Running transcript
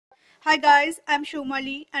Hi guys, I'm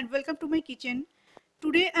Soumali and welcome to my kitchen.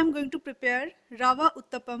 Today I'm going to prepare Rava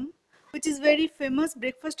Uttapam, which is very famous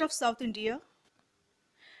breakfast of South India.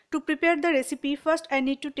 To prepare the recipe, first I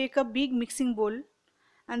need to take a big mixing bowl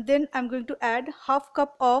and then I'm going to add half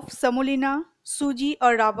cup of Semolina, Suji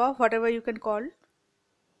or Rava, whatever you can call.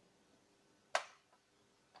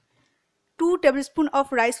 2 tablespoons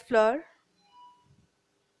of rice flour.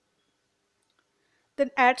 Then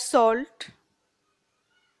add salt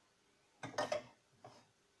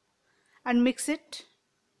and mix it.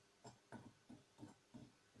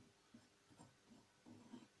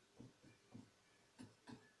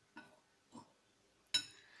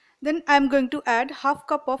 Then I am going to add half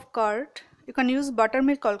cup of curd. You can use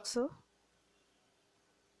buttermilk also.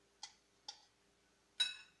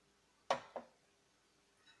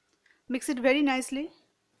 Mix it very nicely.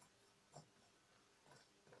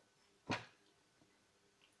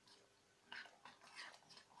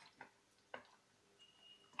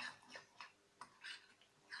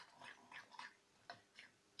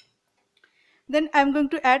 Then I am going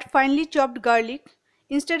to add finely chopped garlic.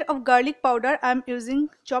 Instead of garlic powder, I am using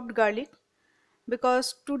chopped garlic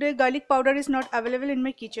because today garlic powder is not available in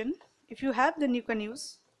my kitchen. If you have, then you can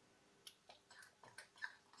use.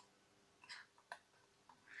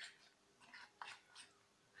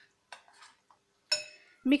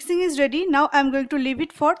 Mixing is ready. Now I am going to leave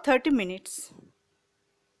it for 30 minutes.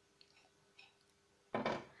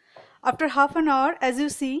 After half an hour, as you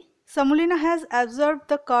see, semolina has absorbed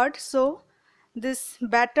the curd, so this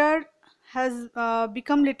batter has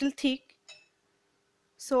become little thick.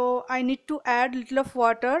 So I need to add little of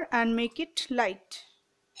water and make it light.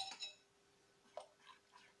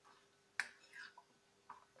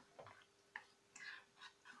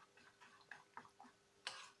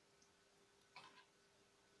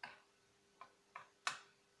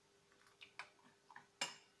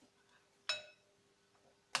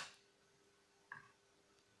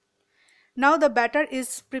 Now the batter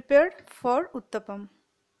is prepared for uttapam.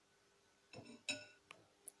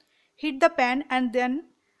 Heat the pan and then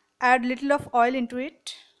add little of oil into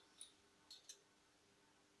it.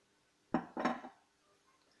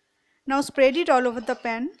 Now spread it all over the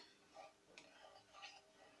pan.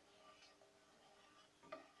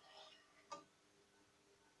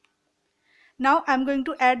 Now I am going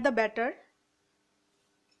to add the batter.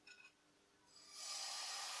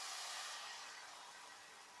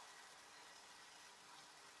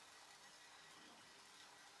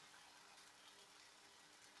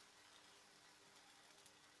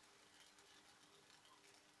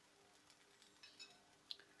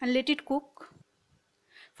 And let it cook.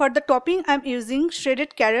 For the topping I am using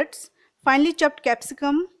shredded carrots, finely chopped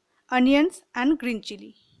capsicum, onions and green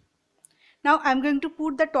chilli. Now I am going to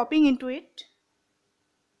put the topping into it.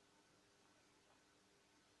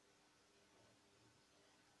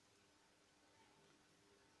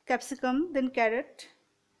 Capsicum, then carrot,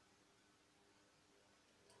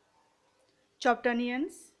 chopped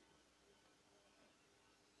onions,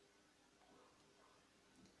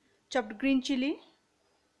 chopped green chilli,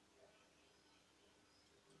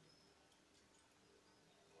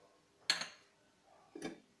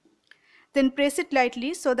 then press it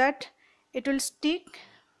lightly so that it will stick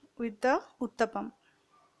with the uttapam.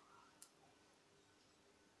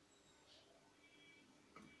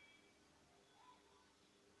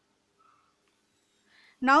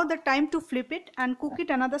 Now the time to flip it and cook it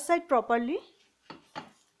another side properly.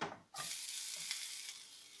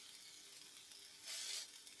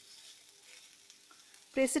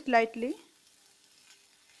 Press it lightly.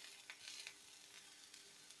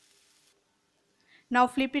 Now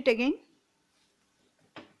flip it again.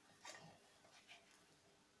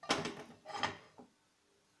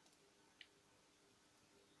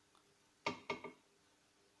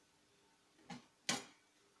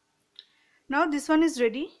 Now this one is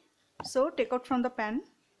ready, so take out from the pan.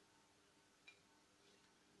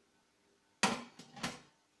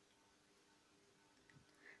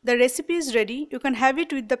 The recipe is ready. You can have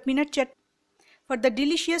it with the peanut chutney. For the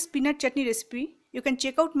delicious peanut chutney recipe, you can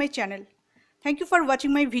check out my channel. Thank you for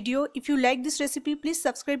watching my video. If you like this recipe, please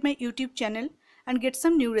subscribe my YouTube channel and get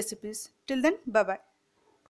some new recipes. Till then, bye bye.